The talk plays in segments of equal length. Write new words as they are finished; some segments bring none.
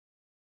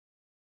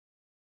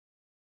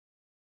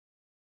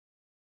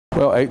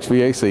Well,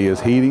 HVAC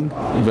is heating,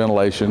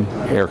 ventilation,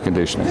 air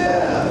conditioning.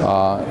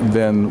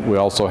 Then we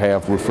also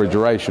have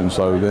refrigeration,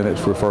 so then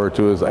it's referred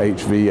to as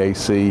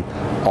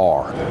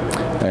HVAC-R.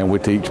 And we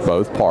teach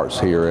both parts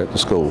here at the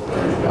school.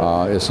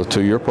 It's a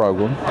 2-year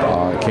program.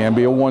 It can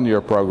be a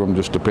 1-year program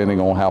just depending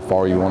on how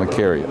far you want to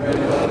carry it.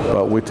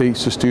 But we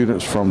teach the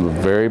students from the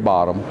very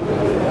bottom,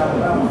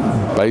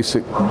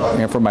 basic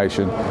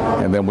information,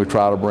 and then we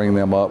try to bring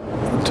them up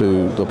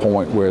to the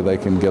point where they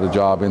can get a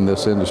job in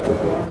this industry.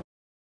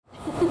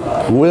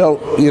 Well,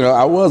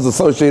 I was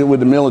associated with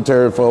the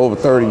military for over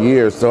 30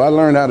 years, so I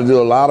learned how to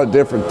do a lot of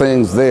different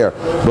things there.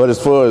 But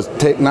as far as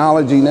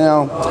technology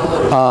now,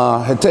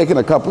 I had taken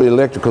a couple of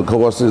electrical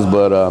courses,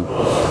 but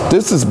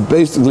this is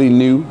basically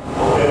new,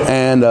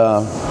 and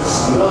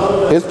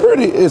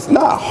it's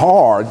not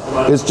hard,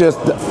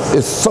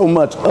 it's so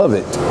much of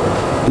it.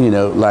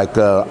 Like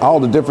all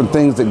the different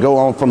things that go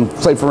on from,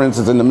 say for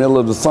instance, in the middle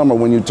of the summer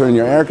when you turn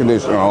your air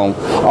conditioner on,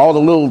 all the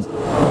little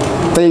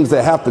things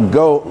that have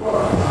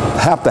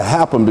to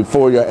happen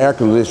before your air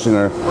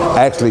conditioner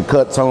actually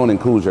cuts on and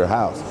cools your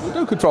house. We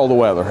do control the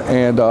weather,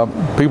 and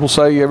people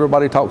say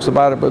everybody talks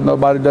about it, but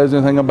nobody does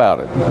anything about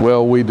it.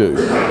 Well, we do.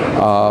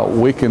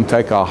 We can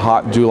take a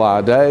hot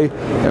July day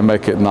and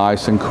make it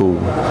nice and cool.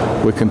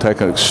 We can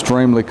take an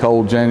extremely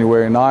cold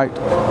January night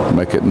and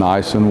make it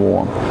nice and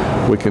warm.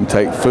 We can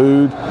take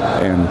food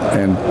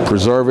and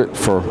preserve it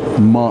for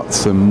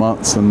months and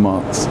months and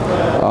months.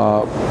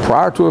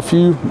 Prior to a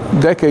few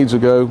decades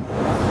ago,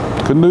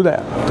 couldn't do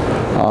that.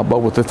 But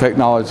with the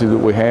technology that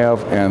we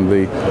have and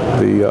the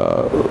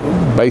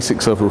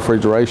basics of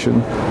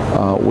refrigeration,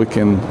 we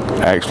can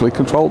actually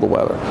control the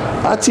weather.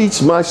 I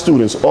teach my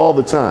students all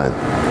the time,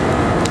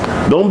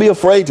 don't be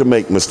afraid to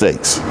make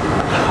mistakes.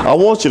 I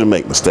want you to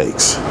make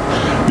mistakes,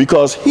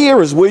 because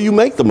here is where you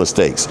make the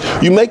mistakes.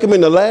 You make them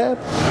in the lab,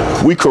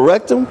 we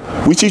correct them,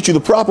 we teach you the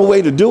proper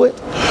way to do it,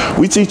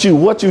 we teach you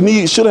what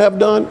you should have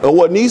done or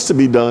what needs to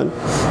be done.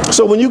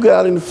 So when you go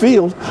out in the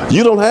field,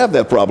 you don't have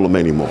that problem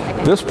anymore.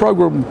 This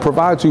program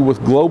provides you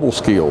with global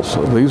skills.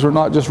 These are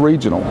not just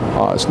regional.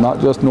 It's not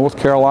just North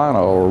Carolina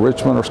or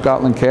Richmond or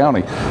Scotland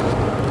County.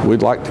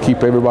 We'd like to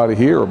keep everybody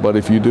here, but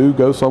if you do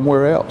go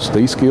somewhere else,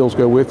 these skills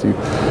go with you,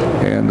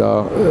 and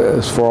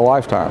it's for a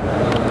lifetime.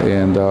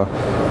 And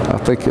I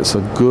think it's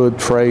a good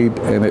trade,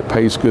 and it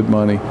pays good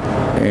money,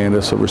 and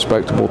it's a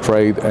respectable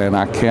trade, and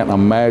I can't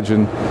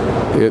imagine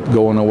it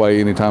going away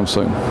anytime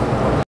soon.